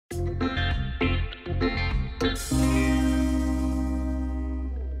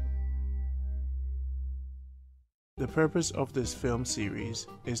The purpose of this film series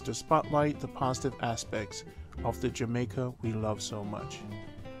is to spotlight the positive aspects of the Jamaica we love so much.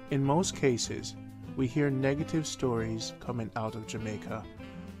 In most cases, we hear negative stories coming out of Jamaica,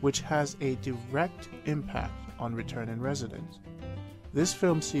 which has a direct impact on returning residents. This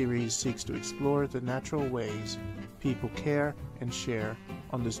film series seeks to explore the natural ways people care and share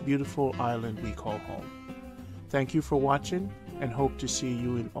on this beautiful island we call home. Thank you for watching and hope to see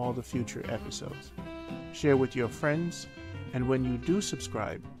you in all the future episodes. Share with your friends, and when you do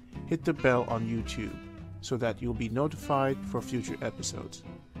subscribe, hit the bell on YouTube so that you'll be notified for future episodes.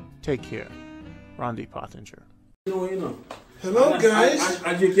 Take care. Randy Pottinger. Hello, guys.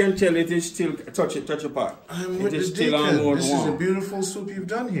 As you can tell, it is still touch a pot. I'm with the Deacon. This is a beautiful soup you've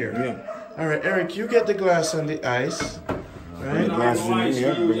done here. Yeah. All right, Eric, you get the glass and the ice. Right?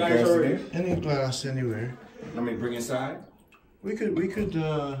 Any glass anywhere. Let me bring inside. We could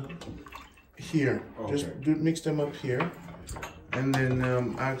here. Okay. Just mix them up here, and then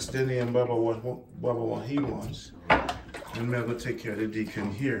ask Denny and Baba what he wants, and maybe we'll take care of the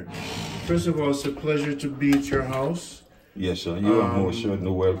Deacon here. First of all, it's a pleasure to be at your house. Yes, sir. You are most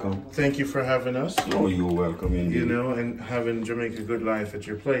certainly welcome. Thank you for having us. Oh, you're welcome indeed. You know, and having Jamaica Good Life at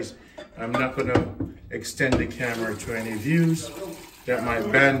your place. I'm not going to extend the camera to any views that might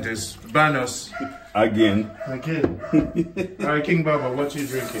ban us. Again. Okay. All right, King Baba, what you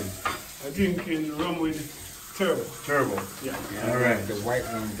drinking? I'm drinking rum with turbo. Turbo. Yeah. All right. The white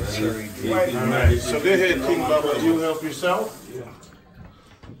one, the cherry. All right. So go ahead, King Baba. You help yourself. Yeah.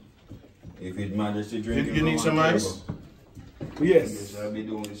 If His Majesty drinking, You need some ice? Yes. I'll be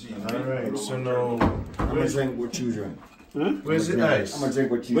doing the same. All right. So now, I'm going to drink what you drink. Huh? where's the ice? I'm going to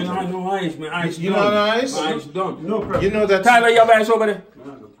drink what you When drink. I know ice, my ice You done. know the ice? My ice done. No problem. You know that. Tyler, you have ice over there?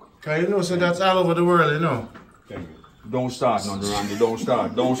 Cause you know, so that's all over the world, you know. Thank you. Don't start, no, Randy. Don't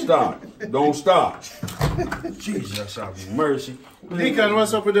start. Don't start. Don't start. Jesus, have mercy. Deacon,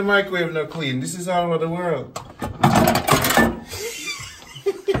 what's up with the microwave not clean? This is all over the world.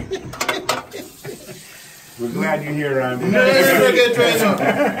 We're glad you're here, Randy. No, get right now.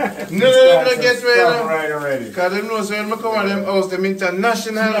 No, get right now. Right already. Because them know, so when I come on them house, them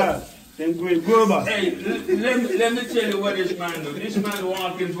international. Yeah. Them going global. Hey, let me tell you what this man do. This man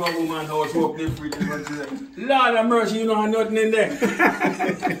walk into a woman's house, open the fridge, and say, Lord have mercy, you don't have nothing in there.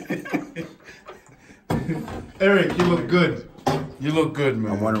 Eric, you look good. You look good,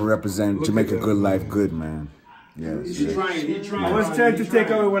 man. I want to represent Jamaica Good Life Good, man. Yes. He trying. I was trying to take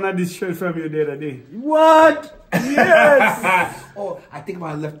away one of these shirts from you the other day. What? Yes! Oh, I think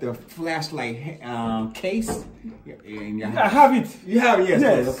I left the flashlight case. In your I house. have it. You have it? Yes.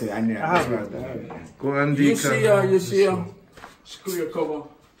 Yes. Okay, I know. I have it. Go on, You Deacon. see screw your cover.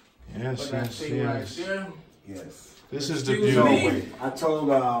 Yes, Put that yes, thing right yes. there. Yes. This is the Excuse me? beauty. I told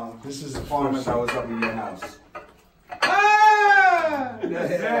This is the farmers I first. was up in your house. Ah!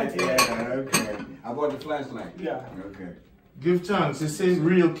 That's right, yeah. Yeah, okay. I bought the flashlight. Yeah. Okay. Give thanks. This is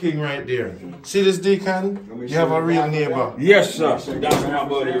real king right there. See this, Deacon? You have a real neighbor. Yes, sir. That's my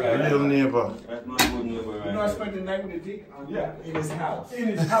buddy right Real there. neighbor. That's my good neighbor right You know, I there. spent the night with the Deacon. Yeah. In his house. In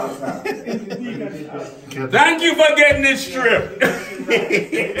his house. In the Deacon's house. Thank you for getting this strip.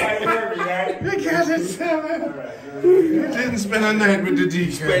 You got it, Sam. You didn't spend a night with the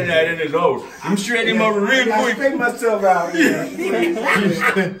Deacon. Spend that in his house. I'm straight him up real I quick. straighten myself out. Yes.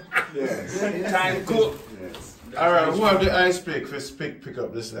 Time to cook. All right, who have the ice pick? First pick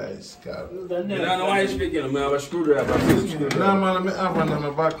up this ice. God. You don't know why he's speaking. I have a screwdriver. No, man, I have one in my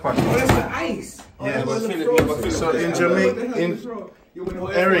back pocket. Where's the ice? Yes. So in Jamaica,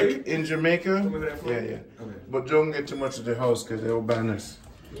 Eric, in Jamaica, yeah. But don't get too much of the house because they will ban us.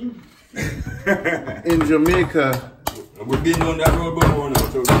 In Jamaica, We've been on that road before now,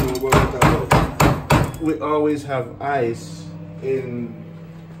 so we know what we're talking about. we always have ice in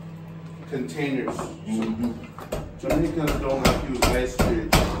containers. Jamaicans don't have to use ice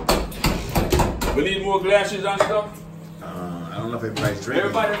fridge. We need more glasses and stuff. I don't know if everybody's drinking.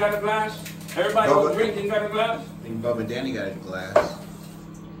 Everybody got a glass? Everybody who's drinking got a glass? I think Bubba Danny got a glass.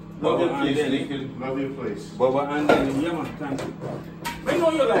 Love your Bubba place, and Denny. Deacon. Love your place. Bubba and Denny, yeah man, thank you. I know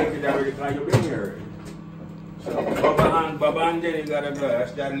you like it already because you've been here. So Bubba and Denny got a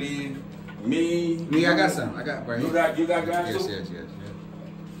glass. That leave me. Me, I got some. I got right here. You got glass Yes, too? yes.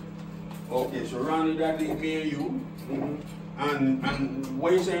 Okay, so Ronnie, that leave me and you. And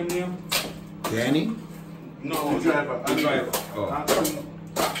what you saying name? Danny? No, The driver. The driver. Oh.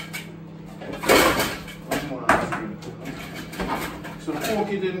 So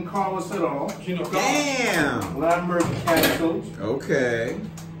Porky didn't call us at all. You know, Damn! Lambert canceled. Okay.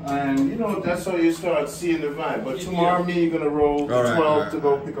 And you know, that's how you start seeing the vibe. But tomorrow, me, you're gonna roll to 12 to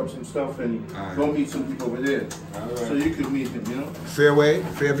go pick up some stuff and go meet some people over there. So you could meet them, you know? Fairway,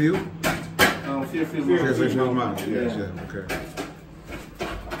 Fairview? Fairview Mountain. Yeah, okay.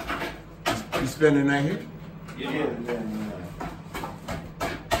 You spend the night here? Yeah.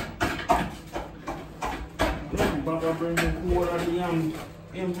 Baba bring the food out of the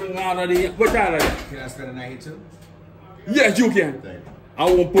him bring out of the what out of it? Can I spend the night here too? Yes, you can. Thank you. I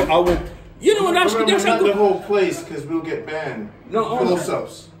won't. You know what? That's not a the good. whole place because we'll get banned. No,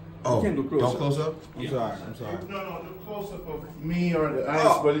 Close-ups. Oh, can't do don't close up? I'm sorry. No, the close-up of me or the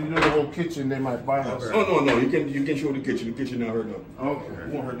ice, but if you do the whole kitchen, they might buy us. Oh no, you can show the kitchen. The kitchen not hurt nothing. Okay.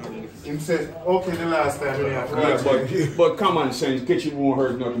 Won't hurt nothing. He said, okay, the last time. Yeah, but common sense, kitchen won't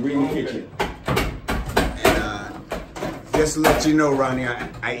hurt nothing. We in the kitchen. Just to let you know, Ronnie,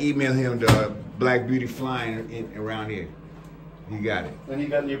 I emailed him the Black Beauty flying around here. He got it. And he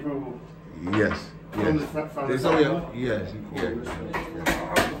got the approval. Yes. From the front. Yes.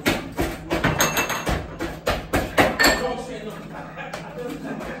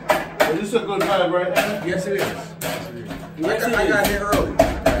 Is this a good vibe, right? Yes, it is. I got here early.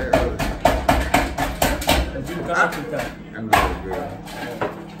 I'm good.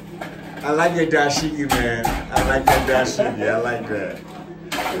 I like your dashiki, man. I like that dashiki. I like that.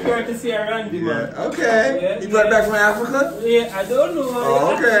 We're going to see a Randy, man. Yeah. Okay. You brought it back from Africa? Yeah, I don't know.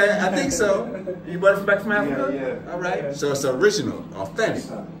 Oh, okay. I think so. You brought it back from Africa? Yeah. All right. So it's original, authentic.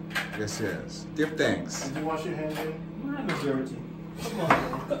 Yes. Give thanks. Did you wash your hands in? Man, it's dirty. Come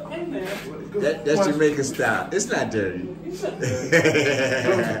on. In there. That's Jamaican style. It's not dirty.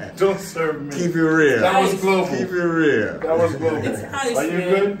 Don't serve me. Keep it real. That was global. Keep it real. That was global. It's ice, Are you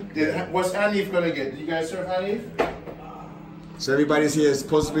man. good? What's Hanif gonna get? Did you guys serve Hanif? So everybody's here is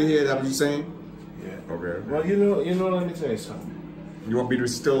supposed to be here. Is that what you're saying? Yeah. Okay. Well, you know. Let me tell you something. You want me to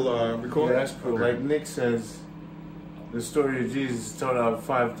still record? Yeah, that's cool. Okay. Like Nick says, the story of Jesus started out of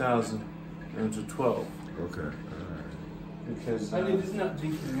 5,000 into 12. Okay. All right. Because. I mean, it's not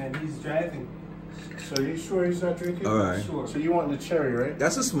drinking, man. He's driving. So you sure he's not drinking? All right. Sure. So you want the cherry, right?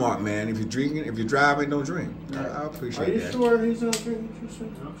 That's a smart man. If you're drinking, if you're driving, don't drink. I Are appreciate you that. sure he's not drinking?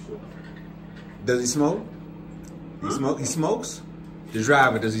 I'm sure. Does he smoke? He smokes? The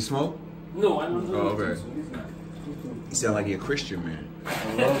driver, does he smoke? No, I don't know. Oh, okay. So he's not. He sound like he a Christian man.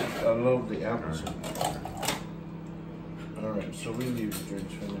 I love the apples. All right, so we leave the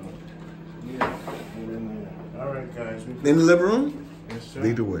drinks for now. Yeah. All right, guys. In the living room? Yes, sir.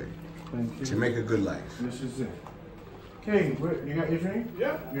 Lead the way. Thank you. To make a good life. This is it. Okay, you got your drink?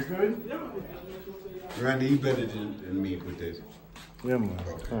 Yeah. You're good? Yeah. Randy, you better than me with this. Yeah, man.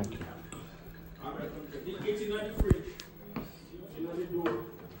 Thank you. It's in the fridge. In the door.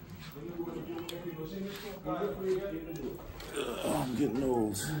 I'm getting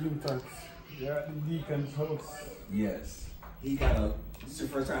old. You're at the Deacon's house. Yes. He got a. This is the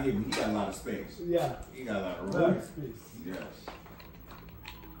first time he got a lot of space. Yeah. He got a lot of Lot room. of space. Yes.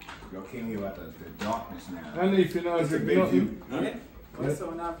 Y'all came here about the darkness now. And if you know, It's a drink big nothing, view. Huh? What's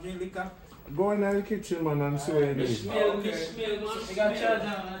someone have drink liquor? go in the kitchen, man, and see what it is. Smell, man. They got charge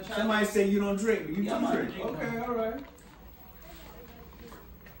down. Somebody say you don't drink, but you do man, drink. drink. Okay, all right.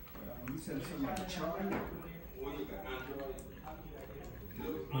 You said something like a charge?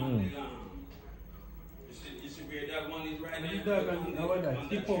 You see where that one is right You there? dog on how that? On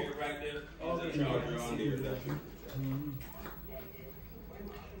Keep that up. chair right there. There's a charger on there. That's it.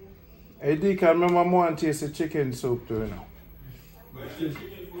 Hey, Deacon, remember I want to taste the chicken soup too, you know.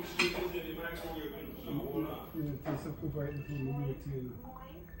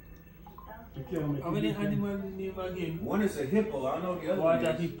 How many animals name again? One is a hippo. I don't know the other What one. a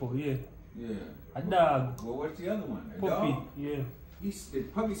is. hippo, yeah. Yeah. A dog. Well, what's the other one? A Puppy, dog? yeah. The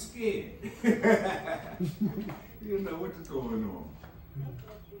puppy's scared. You don't know what's going on.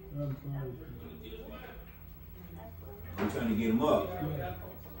 I'm trying to get him up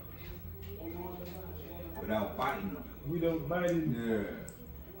without biting him. Without biting. Yeah.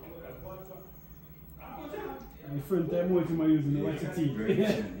 The front time what am I using? The watch your teeth.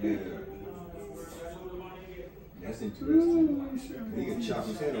 Yeah. That's interesting. He can chop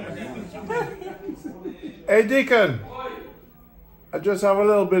his head off if he wants to. Hey, Deacon, I just have a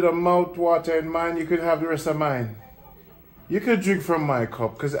little bit of mouth water in mine. You could have the rest of mine. You could drink from my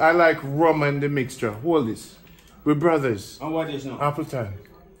cup, because I like rum and the mixture. Hold this. We're brothers. And what is now? Apple time.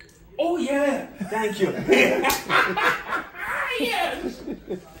 Oh yeah, thank you.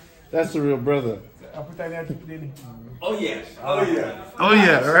 That's the real brother. I put on that Denny. Oh yes. Oh yeah. Oh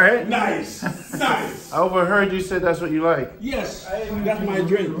yeah, right? Nice. Nice. I overheard you said that's what you like. Yes. That's my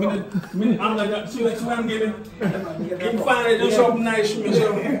drink. I'm like, see what I'm getting? You find it do something nice for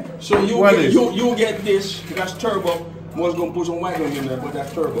me. So you get this. That's turbo. I was gonna put some white on in there, but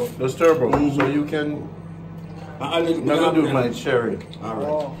that's turbo. That's turbo. So you can. I'm gonna do my cherry. All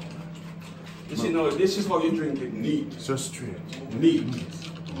right. You know, this is how you drink it neat. So straight. Neat.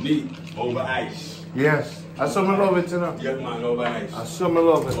 Over ice. Yes. I so love it tonight. Yes, man, over ice. I so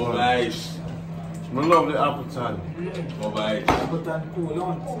love it. Over ice. I love the apple tan. Over ice. Apple tan cool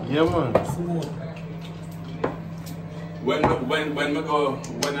on. Yeah, man. Smooth. When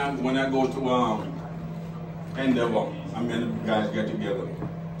I go to Endeavor, I mean the guys get together.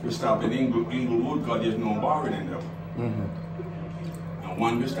 We stop in Inglewood because there's no bar in Endeavor. And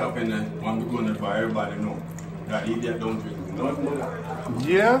one we stop in there, one we go in there for everybody know. That idiot don't drink nothing.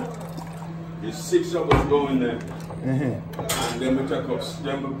 Yeah? There's 6 of us go in there. And then we take up,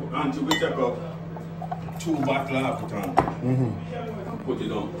 until we take up 2 bottles of apple tan. And put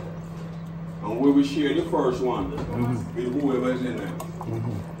it on. And we will share the first one with whoever is in there.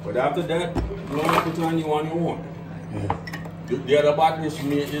 But after that, you apple tan you on your own. Yeah. The other bottle is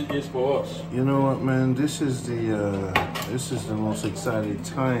for us. You know what, man? This is the most exciting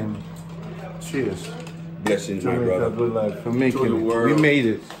time. Cheers. Blessings, my Jamaica brother. Good Life for making To the it. world. We made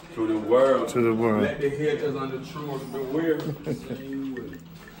it. To the world. To the world. Let the haters on the truth beware.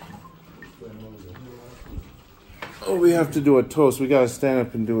 Oh, we have to do a toast. We gotta stand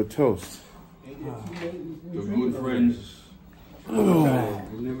up and do a toast. Your good friends. Oh.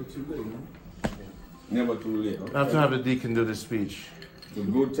 Never too late, man. Never too late. I have to have the deacon do the speech. The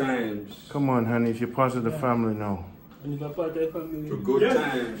good times. Come on, honey. If you're part of the family now. The good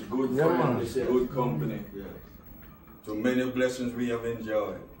times, good friends, good company. To many blessings we have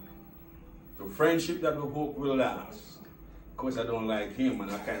enjoyed. To friendship that we hope will last. Of course, I don't like him, and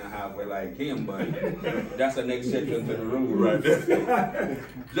I kind of halfway like him, but that's an exception to the rule, right there.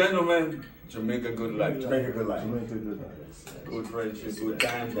 Gentlemen, Jamaica Good Life. Jamaica Good Life. Jamaica Good Life. Good friendship, good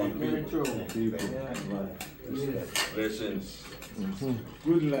times, good people. Blessings.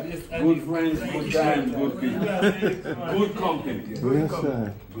 Good life. Good friends, good times, good people. Good company. Yes,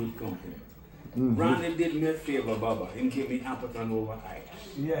 sir. Good company. Ronnie did me a favor, Baba. He gave me apple tan over ice.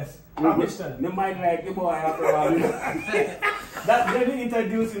 Yes. I might like the boy after a while. That Denny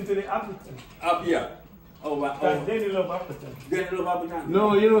introduced him to the Appleton. Up here. Over. Denny love Appleton. Denny love apple tan.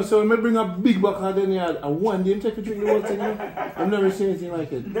 No, you know, so when I bring a big bucket of Denny and one day, take a drink the whole thing. I've never seen anything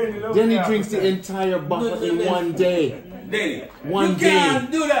like it. Denny drinks the entire bucket in one day. Denny, One you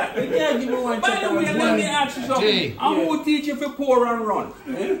can't do that. You can't give me one check. By the way, let me ask you something. I'm going to teach you if you pour and run.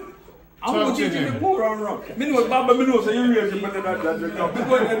 I'm going to teach you if you pour and run. Me know, Baba, me know, so you raise it better than that.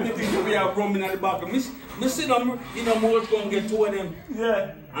 Because let me think we have rum in the back. Me sit down, you know, more going to get 2 of them.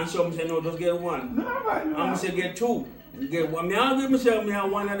 Yeah. And some say, no, just get 1. No, man. I'm going to say, get 2. Get 1. Me, I'll give myself, me have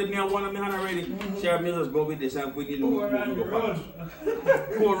 1 of them, me have 1 of me hand already. Share me, just go with this and we need to Pour and run.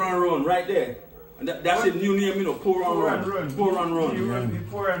 Pour and run, right there. And that's a new name, you know, pour and run. Pour and run.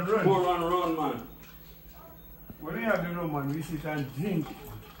 Pour and run. Pour and run, man. When we have the rum, man, we sit and drink.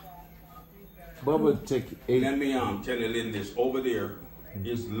 Bubba take 8. Let me tell you a little this. Over there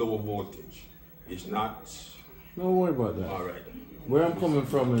is low voltage. It's not. Don't worry about that. All right. Where I'm coming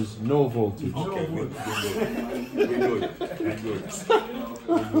from is no voltage. Okay, we're good.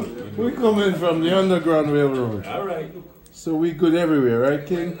 We're coming from the Underground Railroad. All right. So we good everywhere, right,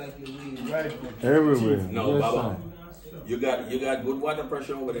 King? Right. Everywhere. No, Yes, Baba. sir. You got good water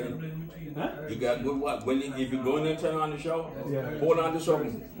pressure over there. Huh? You got good water. If you go in there and turn on the shower, hold on to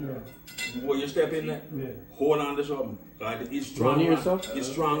something. Before you step in there, hold on to something. Like it's strong. Run yourself? It's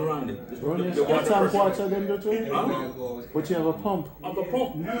strong running. The What time quarter them do too? Huh? But you have a pump. Of the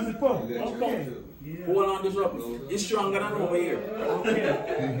pump. Use the pump. Okay. Hold on to something. It's stronger than over here. Okay.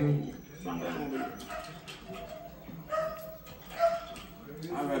 Stronger than over here.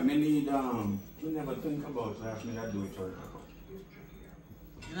 All right, me need you never think about that. Me not do it right now.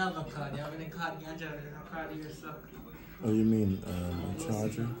 You don't have a card. You have any card? You have a card yourself. Oh, you mean a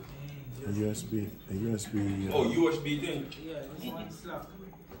charger? A USB? Oh, USB thing. Yeah, this one's locked.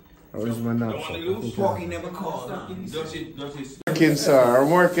 Or is my not? Walking never called. Does it? Working star,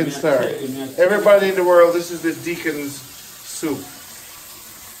 working star. Everybody in the world, this is the Deacon's soup.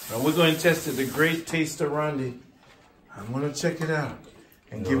 Now we're going to test it. The Great Taster Randy. I'm going to check it out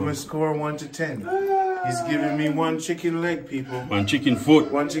and give him a score 1 to 10. He's giving me 1 chicken leg, people. 1 chicken foot.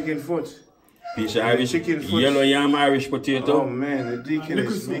 1 chicken foot. Piece of Irish, chicken foot. yellow yam Irish potato. Oh man, the deacon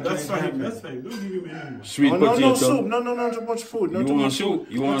is making That's it fine. happen. That's fine. Don't give him any number. Sweet Oh, no, potato. no soup. No, not too much food. Not You too want much soup?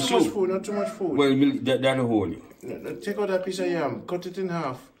 food. You want not too much soup? food. Not too much food. Well, that'll hold you. No, take out that piece of yam. Cut it in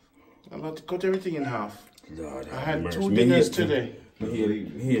half. I'm about to cut everything in half. Lord, I had mercy. 2 Me dinners hate- today.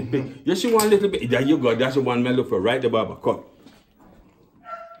 me hate big. You see one little bit. There you go. That's the one I look for. Right the Baba. Cut.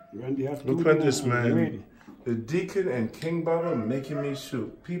 Randy, have Look two at this, dinners. man. Ready. The Deacon and King Baba making me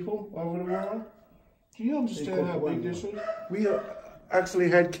soup. People over the world, do you understand how big this is? We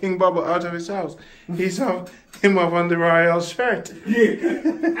actually had King Baba out of his house. He's him up on the royal shirt.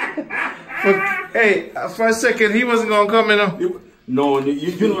 But hey, for a second, he wasn't gonna come in. No,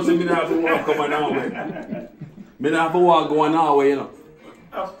 you know, so me not have to walk coming our way. Me not have to walk going our way, you know.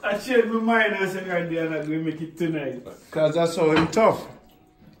 I changed my mind and said, Randy, I'm not going to make it tonight. Cause that's how him tough.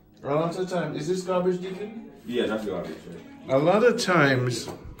 A lot of time. Is this garbage, Deacon? Yeah, that's garbage. A lot of times,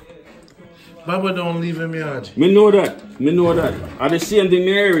 Baba don't leave him yard. Me know that. Me know that. And the same thing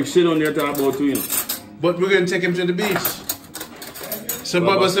me Eric sit on there talk about too, you know. But we're gonna take him to the beach. So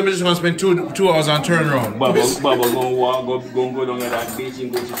Baba said we just gonna spend two hours on turnaround. Baba gonna walk, go down at that beach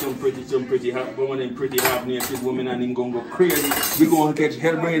and go to some pretty hot woman and pretty half naked woman and then gonna go crazy. We gonna catch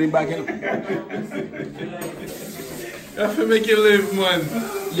hell bringing him back in. I have to make you live, man.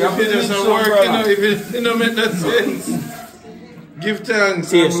 Yeah, if you just so, work, brother. if it don't make no sense. Give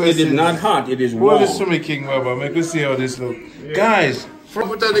thanks. Yes, it is not hot, it is What warm. is to me, King Baba? Make us see how this look. Yeah. Guys, put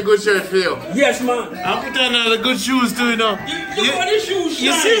on the good shirt for you. Yes, man. I put on the good shoes too, you know. You want the shoes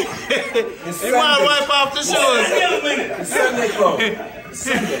You shine. see? You want to wipe off the shoes.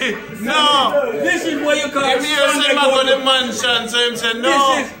 No. This is what you call If you Sunday say go go to to the mansion, so him say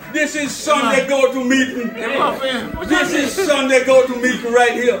no. This is Sunday go to meeting. This This is Sunday go to meeting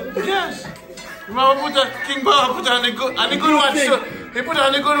right here. Yes. Remember put on King Baba put on the good watch too. He put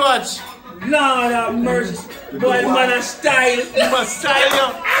on the good watch. Lord have mercy. Boy, man a style. You must style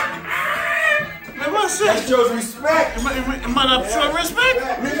you. I must say. That shows respect. Man have show respect.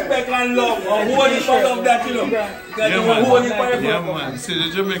 Respect and love. Hold it for love that, you know. Hold it for Yeah, man. See the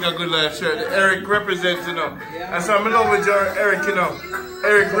Jamaica Good Life shirt. Eric represents, you know. And so I'm in love with your Eric, you know.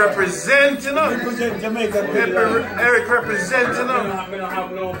 Eric represents, you know. Represent Jamaica. Good life. Eric represents, you know. I don't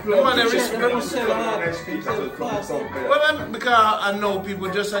have no Man, I respect. Well, because I know people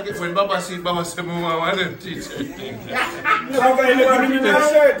just like it. When Baba see Baba say, Mama, why don't teach Nobody looking in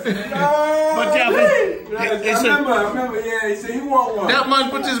that shirt. But yeah, Remember, yeah, he said he want one. that man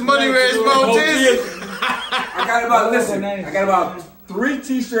put his money where his mouth is. I got about 3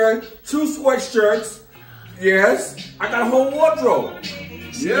 t-shirts, 2 sweatshirts. Yes. I got a whole wardrobe.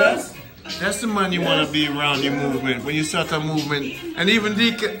 Yes. That's the man you want to be around your movement. When you start a movement, and even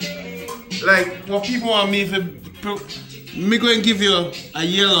Deacon, like what people want me to, me going to give you a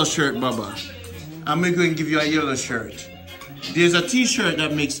yellow shirt, Baba. I'm going to give you a yellow shirt. There's a t-shirt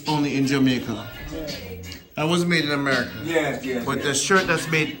that makes only in Jamaica. That was made in America. Yes. But the shirt that's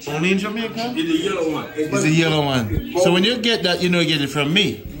made only in Jamaica It's the yellow one. is a yellow one. So when you get that, you know you get it from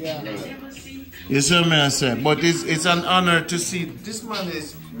me. You see what I say? But it's an honor to see this man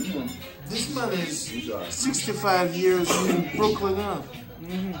is 65 years in Brooklyn now.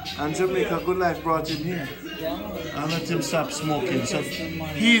 And Jamaica Good Life brought him here. And let him stop smoking. So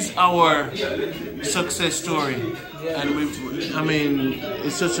he's our success story. And I mean,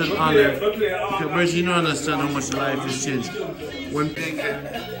 it's such an honor. Because you don't understand how much life has changed. When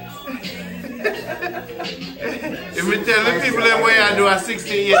if we tell the people that way I do at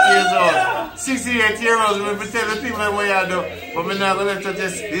 68 years old, 68 years old, if we tell the people that way I do, but we're not going to touch a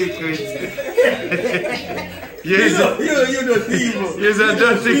secret. You the evil. You're a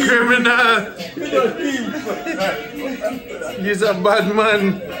dirty criminal. You the evil. You're a bad man.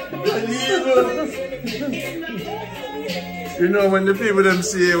 You know when the people them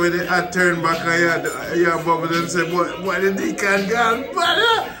see you with the hat turned back and your bubble them say, boy the Deacon gone,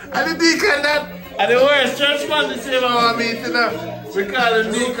 brother. And the Deacon that, and the worst church man the same about me, you know. We call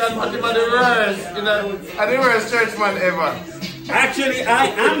him Deacon, but he's the worst, you know. And the worst church man ever. Actually, I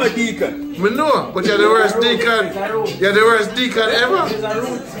am a deacon. Me know, but you're the worst deacon. You're the worst deacon ever.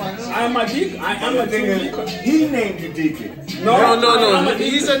 I am a deacon. I am a deacon. He named you Deacon. No.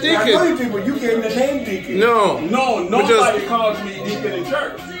 He's a I deacon. tell you people, you gave him the name Deacon. No. No, nobody calls me deacon in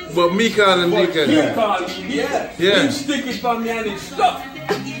church. But me call him But deacon. he called me deacon. Yeah. He stick it for me and it's stuck.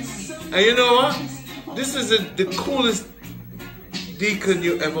 And you know what? This is the coolest deacon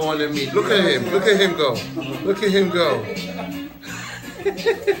you ever want to meet. Look at him. Look at him go. Look at him go.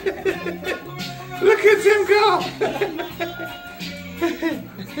 Look at him go.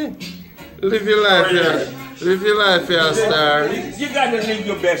 Live your life, yeah. Live your life, yeah, star. You got to live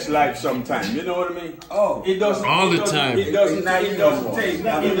your best life sometime. You know what I mean? Oh, It doesn't. All the it doesn't- time. It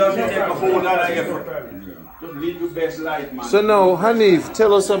doesn't take a whole lot of effort. Just live your best life, man. So now, Hanif,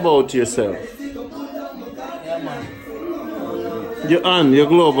 tell us about yourself. Yeah, man. You're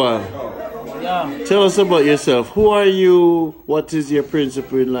global. Yeah. Tell us about yourself. Who are you? What is your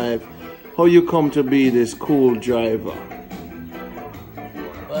principle in life? How you come to be this cool driver?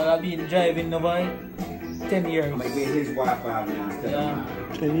 Well, I've been driving about 10 years. I'm gonna get his Wi-Fi now. Yeah,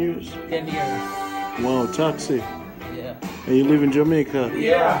 10 years. 10 years. Wow, taxi. Yeah. And you live in Jamaica?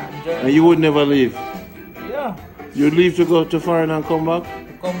 Yeah. And you would never leave? Yeah. You'd leave to go to foreign and come back?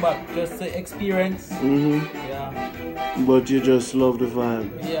 Come back just to experience. Mm-hmm. Yeah. But you just love the vibe?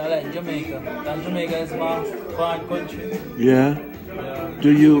 Yeah, I like Jamaica. And Jamaica is my foreign country. Yeah? Yeah.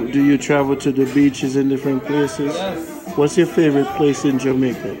 Do you travel to the beaches in different places? Yes. What's your favorite place in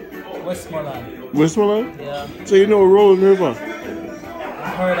Jamaica? Westmoreland. Westmoreland? Yeah. So you know Rolling River?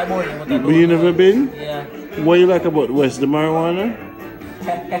 I've heard about it, but I don't But you know. never been? Yeah. What you like about West? The marijuana?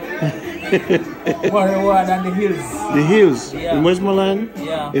 Marijuana and the hills. The hills? Yeah. In Westmoreland?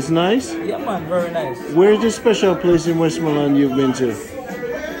 Yeah. It's nice? Yeah, man, very nice. Where's the special place in Westmoreland you've been to?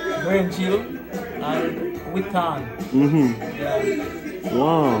 Very chill and with town. Mm-hmm. Yeah.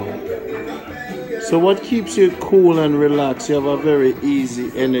 Wow. So what keeps you cool and relaxed? You have a very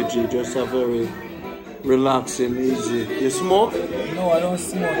easy energy, just a very relaxing, easy. You smoke? No, I don't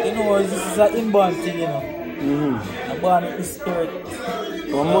smoke. You know, this is an inborn thing, you know. Mm-hmm. I'm born with the spirit.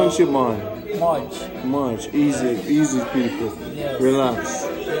 How much you man? Much. Much. Easy people. Yes. Relax.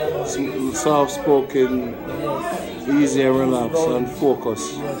 Yeah. Soft spoken, Yes. easy and relax and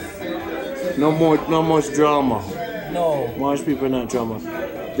focus. Yes. No much drama. No. Most people not drama.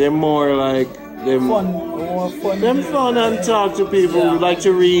 They're more like them More fun. them fun and talk to people. Yeah. You like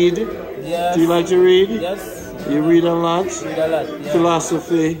to read? Yes. Do you like to read? Yes. You read a lot? Read a lot. Yeah.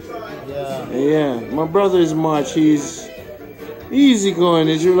 Philosophy. Yeah. Yeah. My brother is much. He's easy going,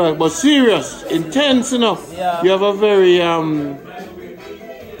 he's relaxed, but serious, intense enough. Yeah. You have a very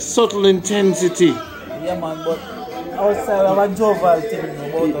subtle intensity. Yeah, man, but outside we have a jovial thing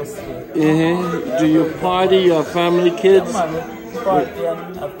about us here. Do you party? You have family, kids? Yeah, man, we party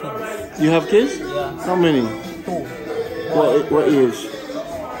and have kids. You have kids? Yeah. How many? 2. What age?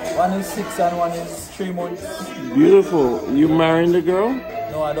 One is 6 and one is 3 months. Beautiful. You marrying the girl?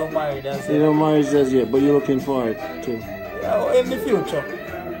 No, I don't marry. That's You it. don't marry as yet, but you're looking forward to. Yeah, in the future.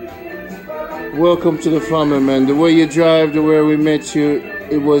 Welcome to the family, man. The way you drive, the way we met you,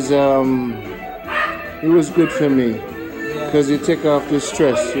 it was good for me. Because you take off the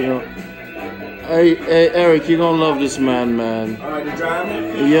stress, you know. Hey, Eric, you're gonna love this man. Alright, the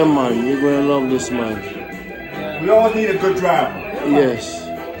driver? Yeah, man, you're gonna love this man. We always need a good driver. Yes.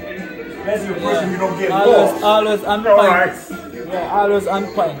 That's the person you don't get Always, lost. always on point. Alright. Yeah, always on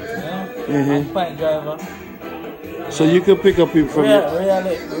point. Yeah? On point driver. So you can pick up people from the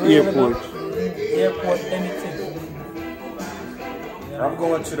Really airport. Airport, anything. I'm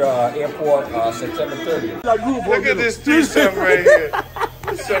going to the airport September 30th. Look at this threesome right here.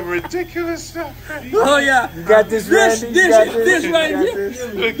 It's some ridiculous stuff. Oh yeah, You got this, Randy? this right here.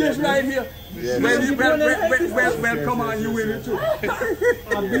 This right here. Well, come on, you with it too.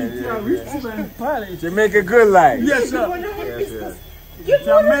 I've been to a rich man palace. Jamaica good life. Yes, sir.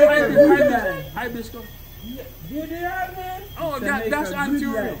 Jamaica. Hibiscus. Do they have man? Oh, that's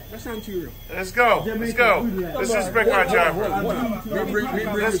Ontario. That's Ontario. Let's go. Let's go. Let's respect our driver.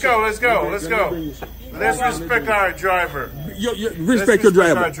 Let's go. Let's respect our driver. Respect your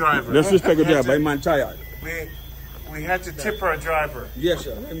driver. Our driver. Let's respect your driver. I'm man tired. We had to tip our driver. Yes,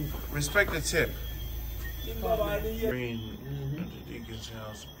 sir. Respect the tip. Green at the Deacon's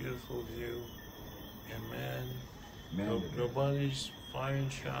house, beautiful view, and man, nobody's firing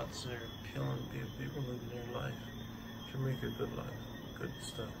shots. They're killing people living their life. Jamaica, good life, good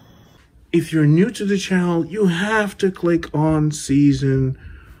stuff. If you're new to the channel, you have to click on Season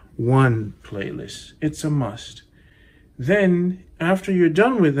 1 playlist. It's a must. Then, after you're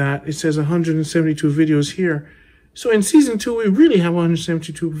done with that, it says 172 videos here. So in Season 2, we really have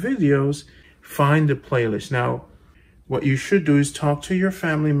 172 videos. Find the playlist. Now, what you should do is talk to your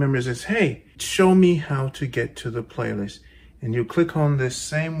family members and say, hey, show me how to get to the playlist. And you click on this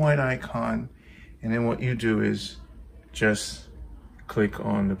same white icon, and then what you do is just click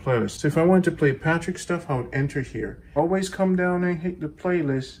on the playlist. So if I wanted to play Patrick stuff, I would enter here. Always come down and hit the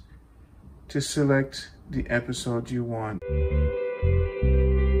playlist to select the episode you want.